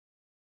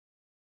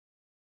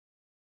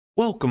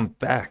Welcome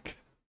back.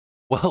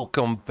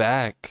 Welcome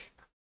back.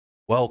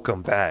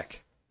 Welcome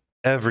back,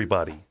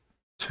 everybody,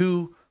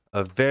 to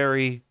a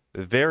very,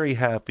 very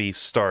happy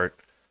start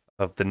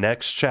of the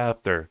next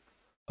chapter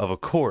of A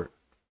Court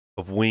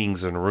of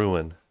Wings and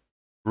Ruin,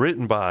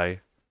 written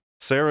by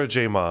Sarah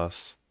J.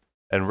 Maas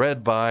and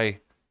read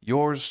by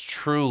yours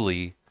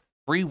truly,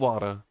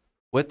 Freewata,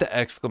 with the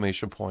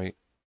exclamation point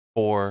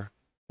for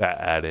that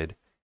added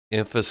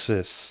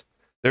emphasis.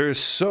 There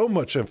is so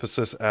much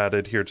emphasis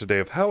added here today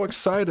of how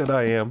excited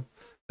I am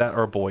that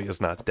our boy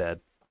is not dead.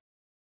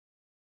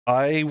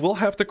 I will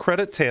have to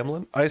credit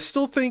Tamlin. I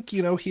still think, he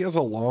has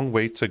a long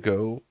way to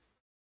go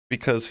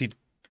because he,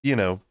 they're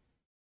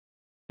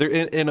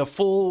in a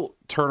full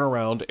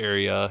turnaround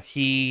area.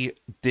 He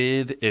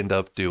did end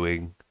up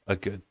doing a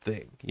good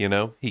thing.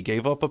 He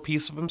gave up a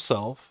piece of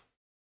himself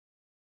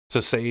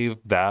to save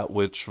that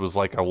which was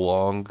like a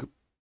long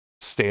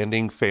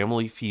standing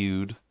family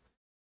feud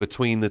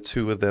between the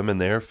two of them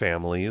and their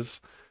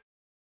families.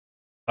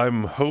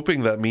 I'm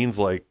hoping that means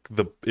like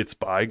it's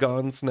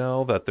bygones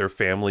now, that their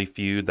family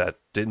feud that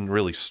didn't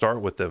really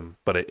start with them,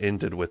 but it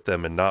ended with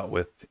them and not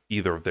with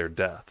either of their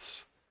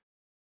deaths.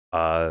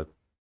 I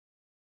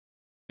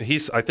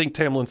think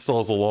Tamlin still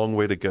has a long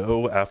way to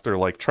go after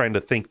like trying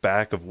to think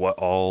back of what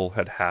all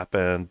had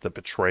happened, the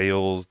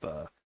betrayals,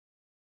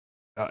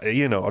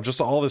 just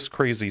all this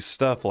crazy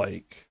stuff.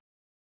 Like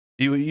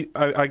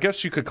I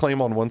guess you could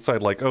claim on one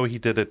side like, oh, he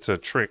did it to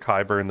trick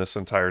Hybern this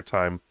entire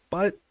time,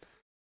 but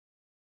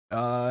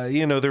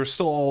there's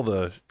still all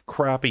the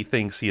crappy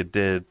things he had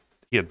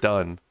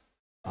done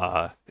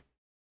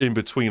in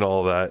between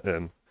all that.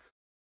 And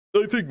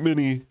I think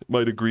many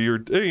might agree or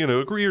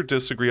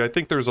disagree. I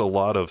think there's a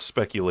lot of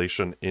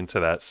speculation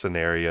into that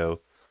scenario.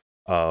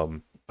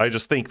 I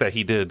just think that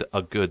he did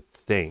a good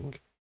thing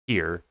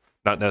here,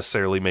 not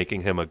necessarily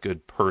making him a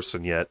good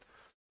person yet.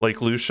 Like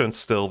Lucian,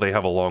 still they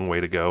have a long way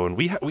to go, and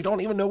we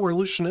don't even know where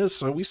Lucian is,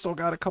 so we still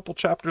got a couple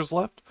chapters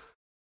left.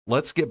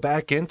 Let's get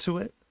back into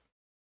it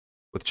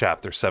with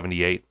chapter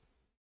 78.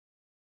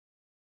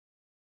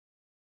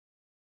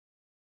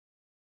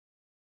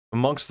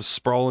 Amongst the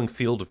sprawling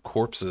field of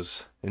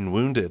corpses and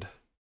wounded,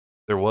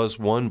 there was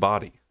one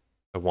body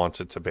I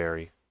wanted to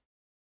bury.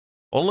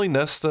 Only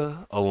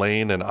Nesta,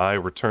 Elaine, and I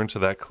returned to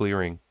that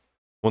clearing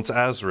once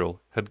Azrael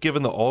had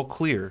given the all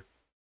clear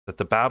that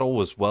the battle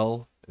was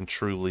well and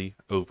truly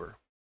over.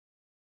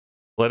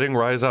 Letting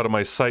rise out of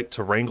my sight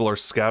to wrangle our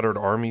scattered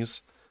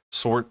armies,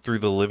 sort through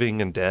the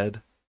living and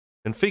dead,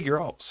 and figure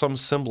out some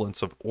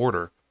semblance of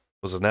order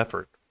was an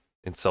effort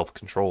in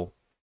self-control.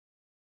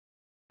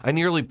 I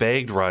nearly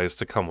begged Rise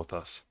to come with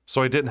us,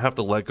 so I didn't have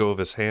to let go of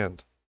his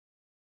hand,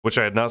 which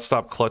I had not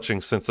stopped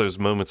clutching since those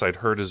moments I'd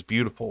heard his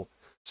beautiful,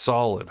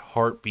 solid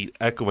heartbeat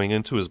echoing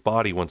into his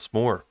body once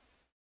more.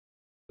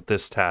 But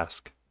this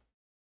task,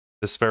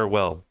 this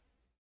farewell,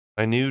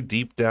 I knew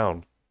deep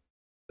down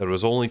that it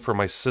was only for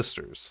my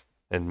sisters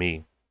and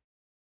me.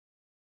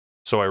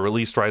 So I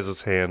released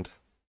Rise's hand,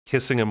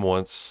 kissing him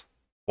once,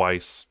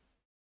 twice,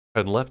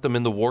 and left them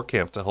in the war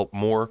camp to help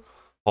Moore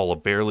haul a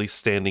barely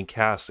standing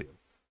Cassian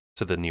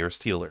to the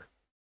nearest healer.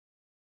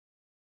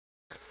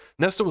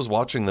 Nesta was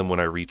watching them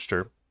when I reached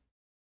her,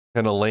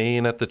 and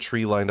Elaine at the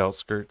tree-lined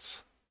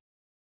outskirts.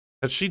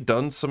 Had she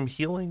done some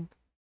healing,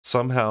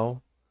 somehow,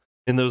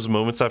 in those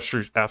moments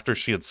after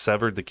she had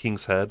severed the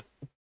king's head?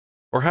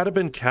 Or had it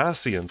been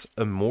Cassian's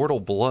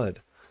immortal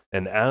blood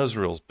and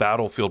Azrael's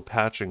battlefield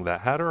patching that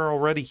had her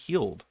already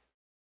healed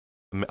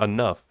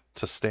enough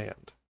to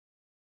stand?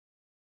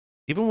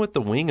 Even with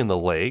the wing and the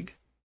leg?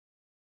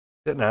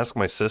 Didn't ask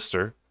my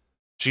sister.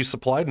 She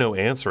supplied no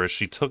answer as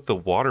she took the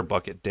water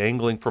bucket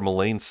dangling from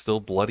Elaine's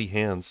still bloody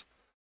hands,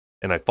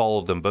 and I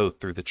followed them both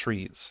through the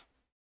trees.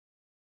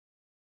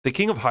 The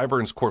king of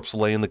Hybern's corpse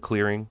lay in the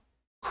clearing,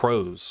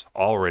 crows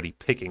already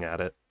picking at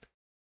it.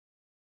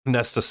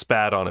 Nesta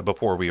spat on it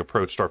before we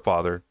approached our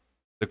father.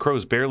 The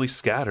crows barely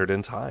scattered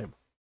in time.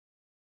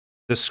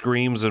 The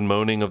screams and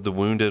moaning of the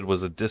wounded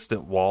was a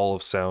distant wall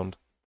of sound,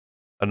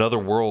 another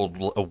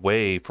world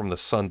away from the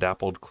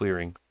sun-dappled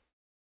clearing,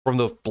 from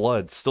the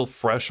blood still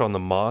fresh on the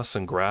moss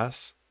and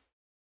grass.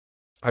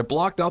 I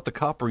blocked out the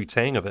coppery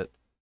tang of it.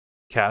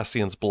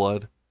 Cassian's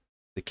blood,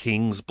 the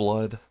king's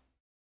blood,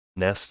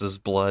 Nesta's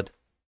blood.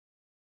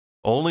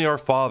 Only our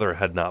father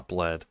had not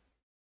bled.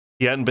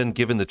 He hadn't been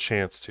given the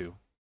chance to.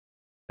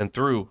 And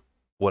through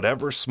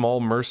whatever small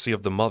mercy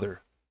of the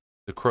mother,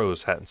 the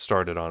crows hadn't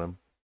started on him.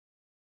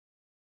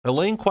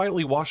 Elaine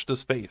quietly washed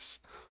his face,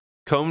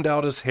 combed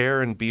out his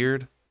hair and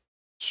beard,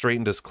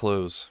 straightened his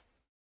clothes.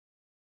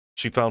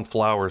 She found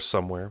flowers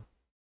somewhere.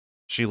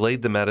 She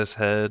laid them at his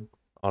head,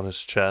 on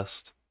his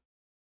chest.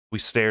 We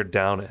stared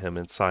down at him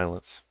in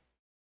silence.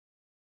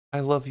 "I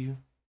love you,"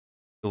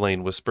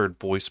 Elaine whispered,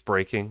 voice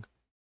breaking.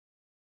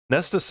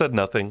 Nesta said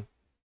nothing,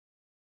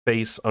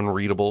 face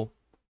unreadable.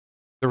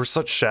 There were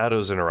such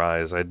shadows in her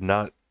eyes. I had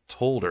not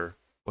told her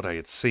what I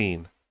had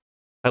seen.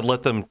 I'd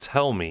let them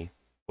tell me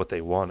what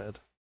they wanted.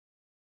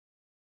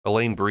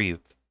 Elaine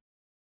breathed.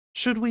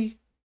 "Should we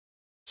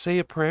say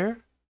a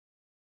prayer?"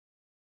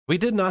 We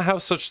did not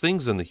have such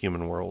things in the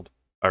human world.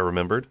 I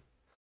remembered.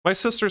 My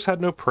sisters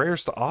had no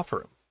prayers to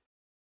offer him,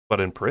 but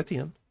in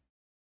Prithian.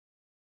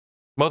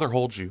 Mother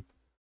holds you,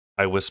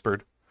 I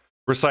whispered,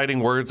 reciting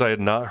words I had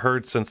not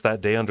heard since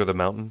that day under the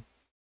mountain.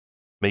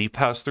 May you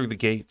pass through the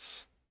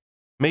gates.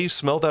 May you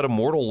smell that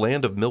immortal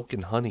land of milk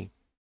and honey.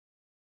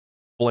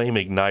 Flame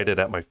ignited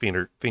at my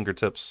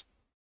fingertips.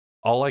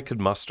 All I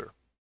could muster.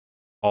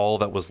 All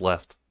that was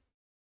left.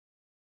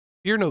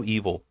 Fear no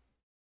evil.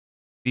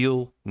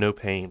 Feel no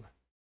pain.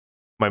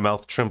 My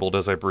mouth trembled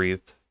as I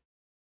breathed.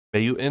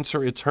 May you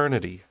enter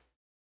eternity.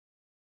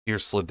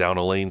 Tears slid down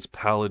Elaine's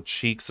pallid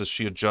cheeks as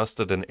she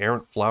adjusted an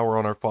errant flower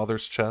on our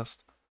father's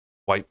chest,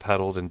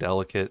 white-petaled and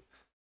delicate,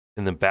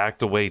 and then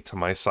backed away to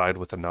my side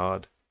with a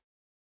nod.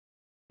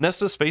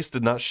 Nesta's face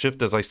did not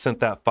shift as I sent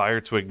that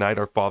fire to ignite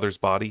our father's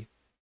body.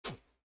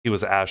 He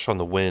was ash on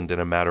the wind in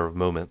a matter of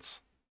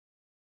moments.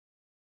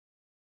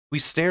 We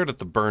stared at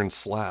the burned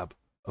slab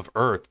of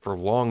earth for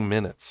long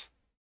minutes,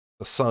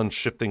 the sun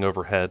shifting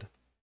overhead.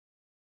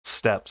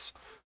 Steps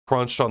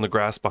crunched on the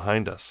grass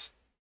behind us.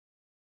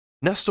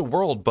 Nesta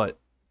whirled, but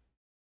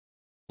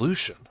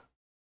Lucian.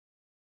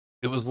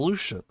 It was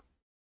Lucian.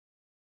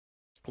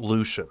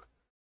 Lucian,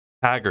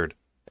 haggard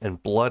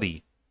and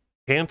bloody,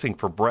 panting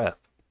for breath,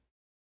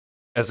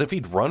 as if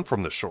he'd run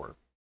from the shore.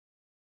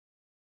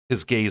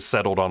 His gaze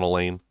settled on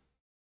Elaine,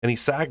 and he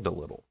sagged a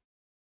little.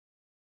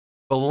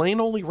 But Elaine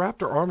only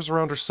wrapped her arms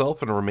around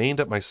herself and remained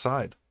at my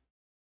side.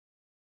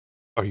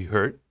 "Are you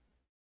hurt?"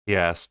 he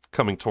asked,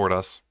 coming toward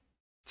us,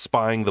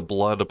 spying the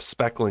blood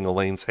speckling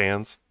Elaine's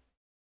hands.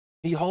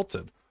 He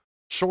halted,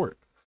 short,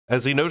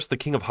 as he noticed the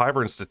King of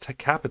Hybern's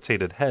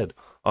decapitated head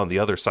on the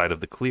other side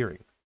of the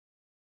clearing.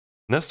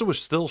 Nesta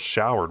was still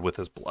showered with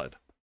his blood.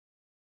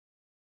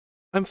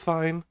 "I'm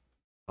fine,"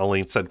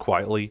 Elaine said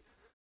quietly.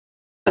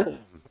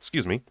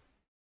 Excuse me.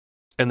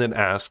 And then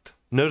asked,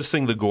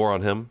 noticing the gore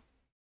on him,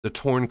 the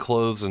torn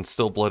clothes and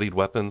still bloodied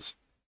weapons,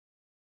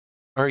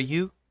 "Are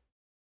you?"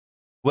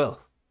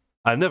 "Well,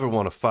 I never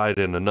want to fight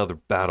in another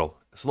battle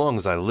as long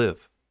as I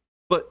live.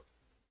 But,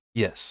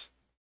 yes,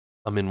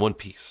 I'm in one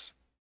piece."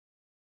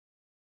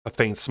 A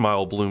faint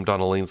smile bloomed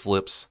on Elaine's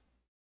lips.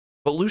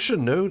 But Lucia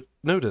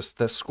noticed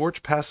that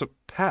scorched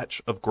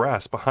patch of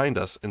grass behind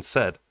us and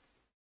said,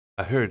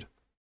 "I heard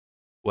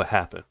what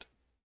happened.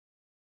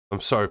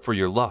 I'm sorry for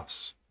your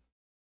loss.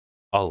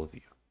 All of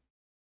you."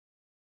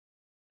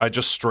 I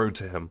just strode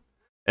to him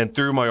and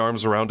threw my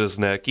arms around his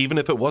neck, even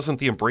if it wasn't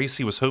the embrace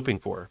he was hoping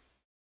for.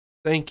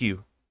 "Thank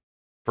you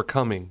for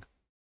coming.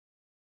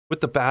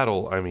 With the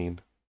battle, I mean."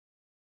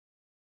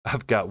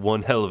 "I've got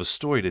one hell of a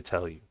story to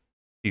tell you,"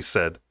 he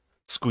said,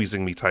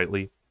 squeezing me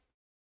tightly.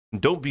 "And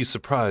don't be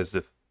surprised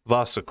if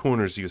Vasa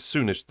corners you as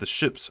soon as the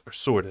ships are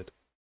sorted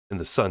and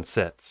the sun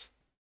sets."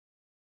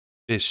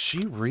 "Is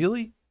she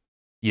really?"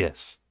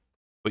 "Yes,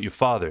 but your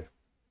father,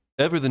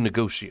 ever the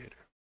negotiator."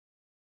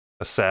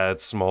 A sad,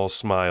 small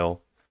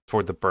smile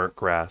toward the burnt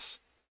grass.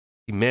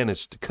 "He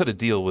managed to cut a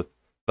deal with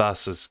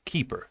Vasa's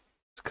keeper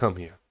to come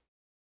here.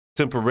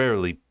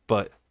 Temporarily,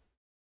 but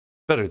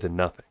better than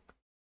nothing.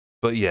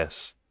 But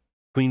yes,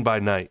 queen by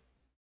night,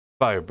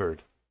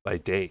 firebird by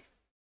day."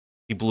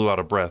 He blew out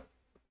a breath.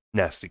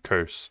 Nasty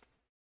curse.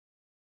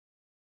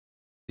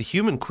 "The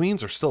human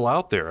queens are still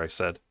out there," I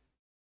said.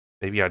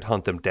 "Maybe I'd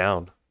hunt them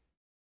down."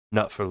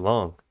 "Not for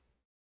long.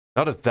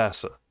 Not if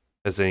Vasa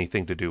has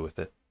anything to do with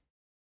it."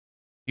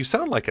 "You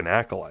sound like an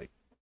acolyte."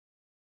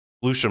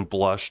 Lucian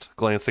blushed,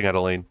 glancing at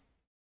Elaine.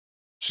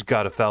 "She's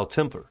got a foul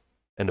temper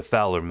and a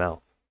fouler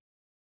mouth."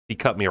 He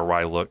cut me a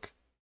wry look.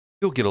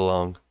 "You'll get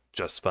along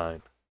just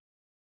fine."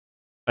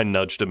 I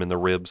nudged him in the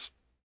ribs.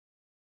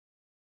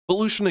 But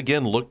Lucian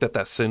again looked at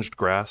that singed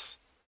grass,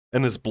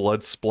 and his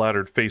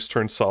blood-splattered face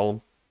turned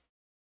solemn.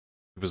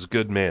 "He was a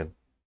good man,"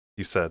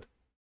 he said.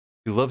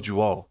 "He loved you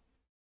all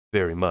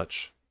very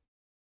much."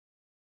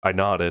 I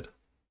nodded,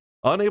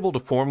 unable to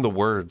form the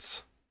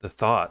words, the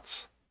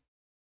thoughts.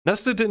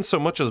 Nesta didn't so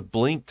much as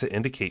blink to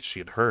indicate she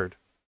had heard.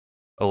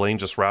 Elaine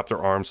just wrapped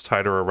her arms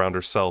tighter around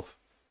herself,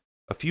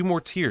 a few more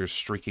tears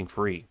streaking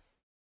free.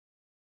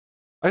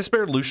 I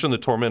spared Lucian the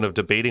torment of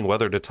debating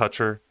whether to touch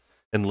her,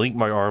 and linked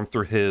my arm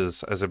through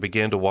his as I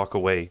began to walk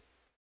away,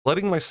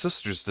 letting my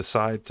sisters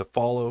decide to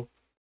follow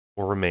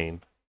or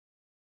remain.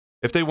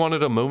 If they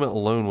wanted a moment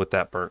alone with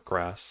that burnt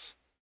grass.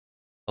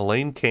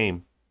 Elaine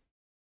came.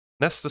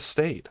 Nesta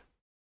stayed.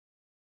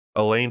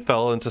 Elaine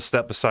fell into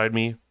step beside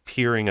me,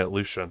 peering at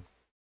Lucian.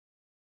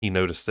 He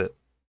noticed it.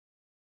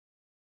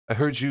 "I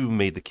heard you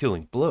made the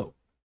killing blow,"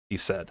 he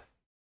said.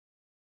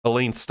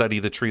 Elaine studied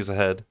the trees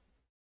ahead.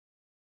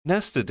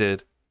 "Nesta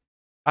did.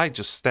 I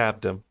just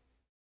stabbed him."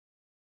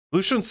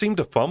 Lucian seemed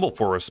to fumble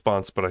for a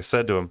response, but I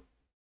said to him,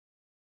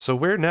 "So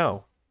where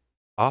now?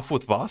 Off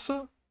with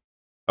Vasa?"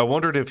 I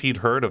wondered if he'd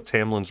heard of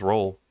Tamlin's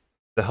role,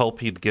 the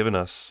help he'd given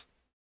us.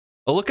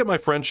 A look at my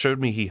friend showed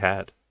me he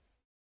had.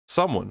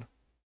 Someone,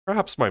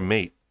 perhaps my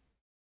mate,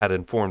 had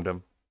informed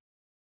him.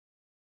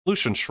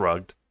 Lucian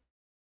shrugged.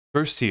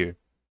 "First here,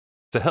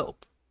 to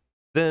help.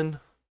 Then,"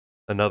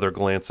 another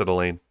glance at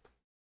Elaine.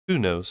 "Who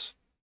knows?"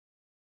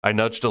 I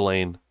nudged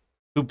Elaine,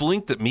 who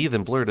blinked at me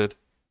then blurted,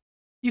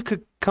 You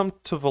could come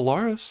to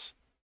Valaris.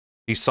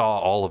 He saw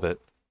all of it,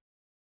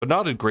 but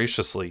nodded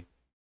graciously.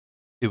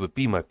 It would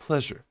be my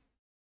pleasure.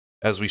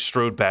 As we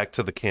strode back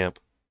to the camp,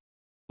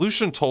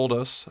 Lucian told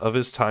us of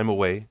his time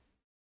away,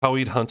 how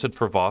he'd hunted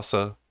for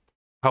Vasa,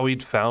 how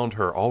he'd found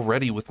her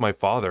already with my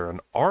father, an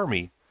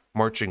army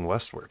marching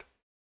westward,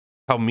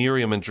 how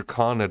Miriam and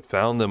Drakan had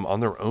found them on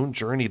their own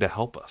journey to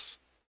help us.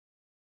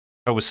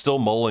 I was still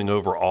mulling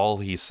over all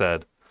he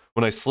said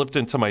when I slipped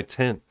into my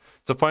tent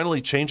to finally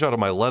change out of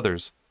my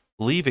leathers,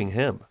 leaving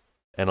him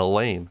and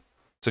Elaine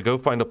to go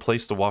find a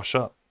place to wash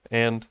up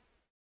and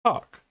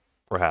talk,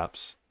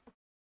 perhaps.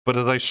 But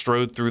as I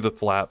strode through the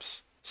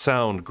flaps,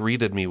 sound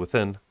greeted me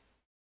within.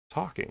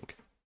 Talking.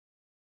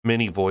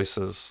 Many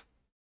voices,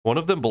 one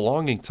of them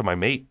belonging to my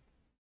mate.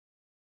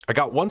 I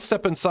got one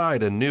step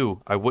inside and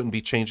knew I wouldn't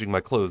be changing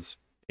my clothes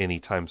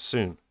anytime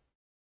soon.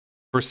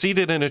 For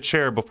seated in a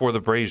chair before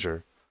the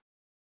brazier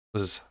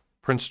was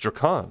Prince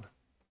Drakan.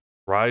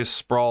 Rise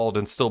sprawled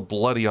and still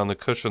bloody on the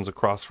cushions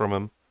across from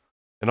him,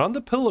 and on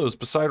the pillows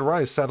beside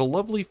Rise sat a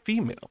lovely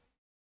female,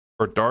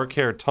 her dark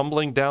hair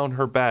tumbling down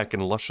her back in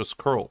luscious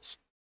curls,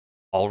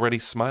 already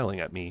smiling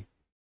at me.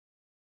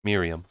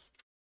 Miriam.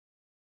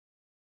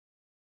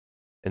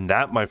 And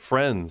that, my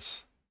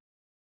friends,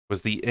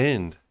 was the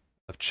end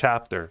of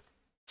chapter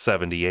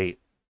 78.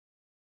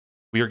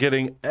 We are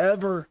getting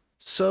ever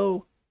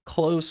so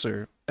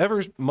closer,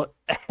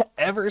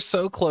 ever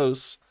so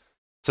close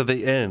to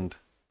the end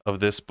of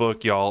this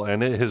book, y'all,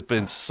 and it has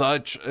been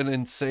such an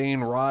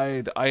insane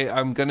ride.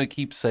 I'm gonna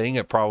keep saying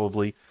it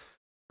probably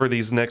for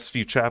these next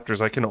few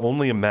chapters. I can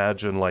only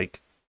imagine,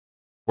 like,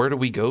 where do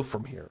we go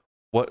from here?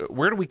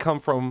 Where do we come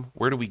from?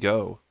 Where do we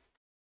go?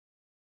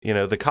 You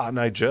know, the Cotton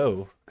Eye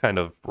Joe kind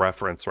of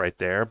reference right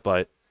there.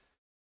 But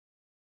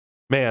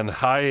man,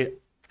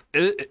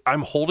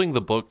 I'm holding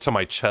the book to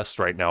my chest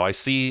right now. I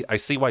see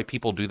why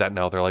people do that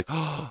now. They're like,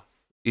 oh,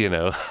 you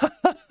know,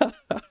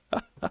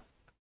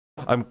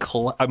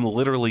 I'm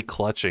literally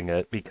clutching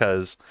it,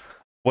 because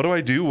what do I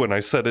do when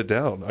I set it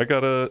down? I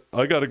gotta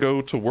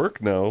go to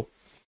work now.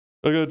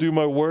 I gotta do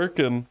my work,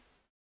 and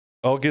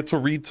I'll get to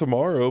read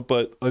tomorrow.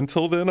 But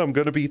until then, I'm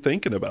gonna be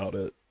thinking about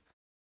it.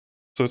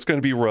 So it's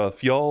gonna be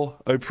rough, y'all.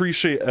 I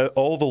appreciate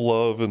all the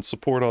love and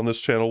support on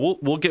this channel.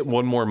 We'll get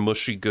one more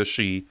mushy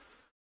gushy,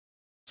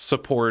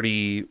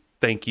 supporty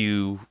thank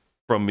you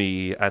from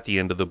me at the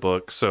end of the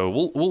book.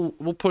 So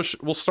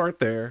we'll start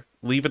there.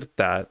 Leave it at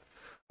that.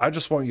 I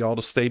just want y'all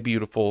to stay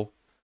beautiful,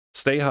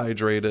 stay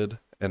hydrated,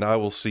 and I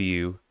will see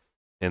you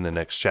in the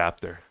next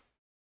chapter.